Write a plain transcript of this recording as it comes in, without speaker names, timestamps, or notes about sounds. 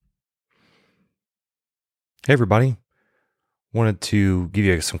Hey, everybody. Wanted to give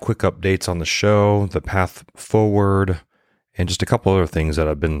you some quick updates on the show, the path forward, and just a couple other things that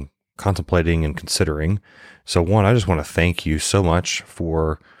I've been contemplating and considering. So, one, I just want to thank you so much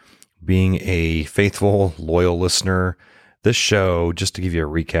for being a faithful, loyal listener. This show, just to give you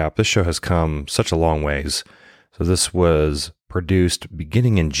a recap, this show has come such a long ways. So, this was produced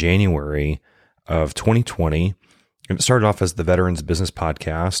beginning in January of 2020, and it started off as the Veterans Business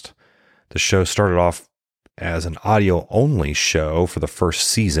Podcast. The show started off as an audio only show for the first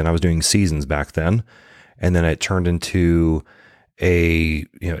season. I was doing seasons back then, and then it turned into a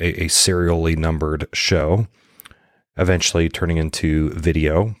serially numbered show, eventually turning into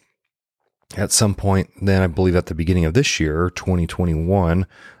video. At some point, then I believe at the beginning of this year, 2021,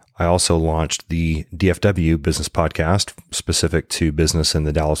 I also launched the DFW Business Podcast, specific to business in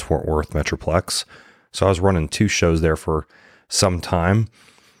the Dallas-Fort Worth Metroplex. So I was running two shows there for some time.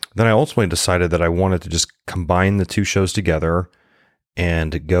 Then I ultimately decided that I wanted to just combine the two shows together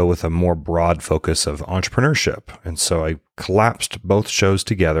and go with a more broad focus of entrepreneurship. And so I collapsed both shows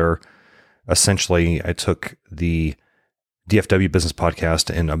together. Essentially, I took the DFW Business Podcast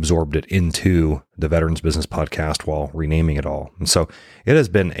and absorbed it into the Veterans Business Podcast while renaming it all. And so it has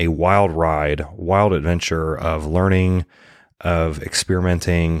been a wild ride, wild adventure of learning, of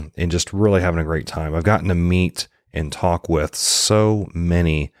experimenting, and just really having a great time. I've gotten to meet and talk with so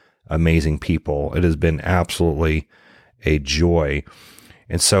many amazing people. It has been absolutely a joy.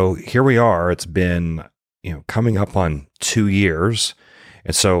 And so here we are. It's been, coming up on 2 years.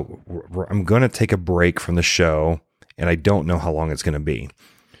 And so I'm going to take a break from the show, and I don't know how long it's going to be.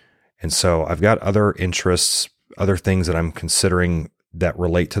 And so I've got other interests, other things that I'm considering that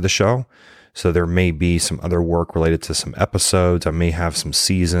relate to the show. So there may be some other work related to some episodes. I may have some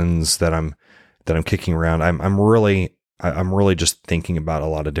seasons that I'm kicking around. I'm really just thinking about a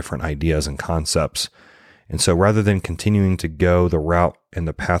lot of different ideas and concepts. And so rather than continuing to go the route and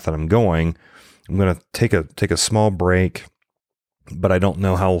the path that I'm going, I'm going to take a small break, but I don't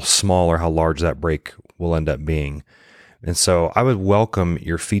know how small or how large that break will end up being. And so I would welcome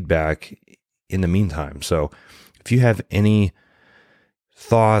your feedback in the meantime. So if you have any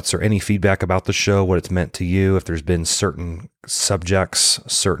thoughts or any feedback about the show, what it's meant to you, if there's been certain subjects,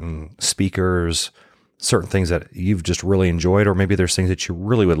 certain speakers, certain things that you've just really enjoyed, or maybe there's things that you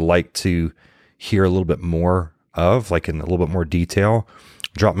really would like to hear a little bit more of, like in a little bit more detail,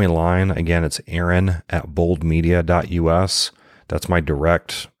 drop me a line. Again, it's aaron@boldmedia.us. That's my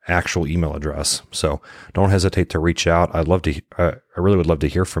direct actual email address. So don't hesitate to reach out. I really would love to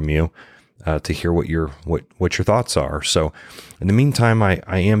hear from you, to hear what your thoughts are. So in the meantime, I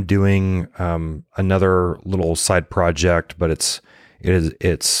am doing another little side project, but it's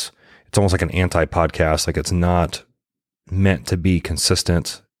almost like an anti-podcast. Like, it's not meant to be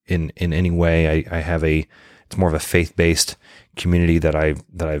consistent in any way. It's more of a faith-based community that I've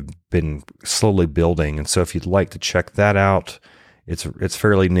been slowly building. And so if you'd like to check that out, it's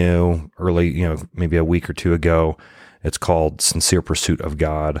fairly new, early, maybe a week or two ago. It's called Sincere Pursuit of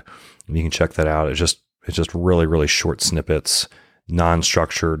God. And you can check that out. It's just really, really short snippets,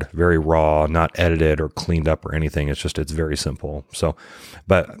 non-structured, very raw, not edited or cleaned up or anything. It's very simple. So,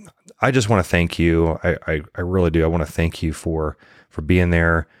 but I just want to thank you. I really do. I want to thank you for being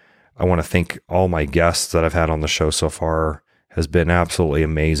there. I want to thank all my guests that I've had on the show so far. Has been absolutely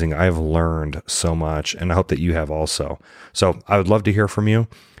amazing. I've learned so much, and I hope that you have also. So I would love to hear from you.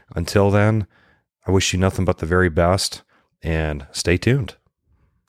 Until then, I wish you nothing but the very best, and stay tuned.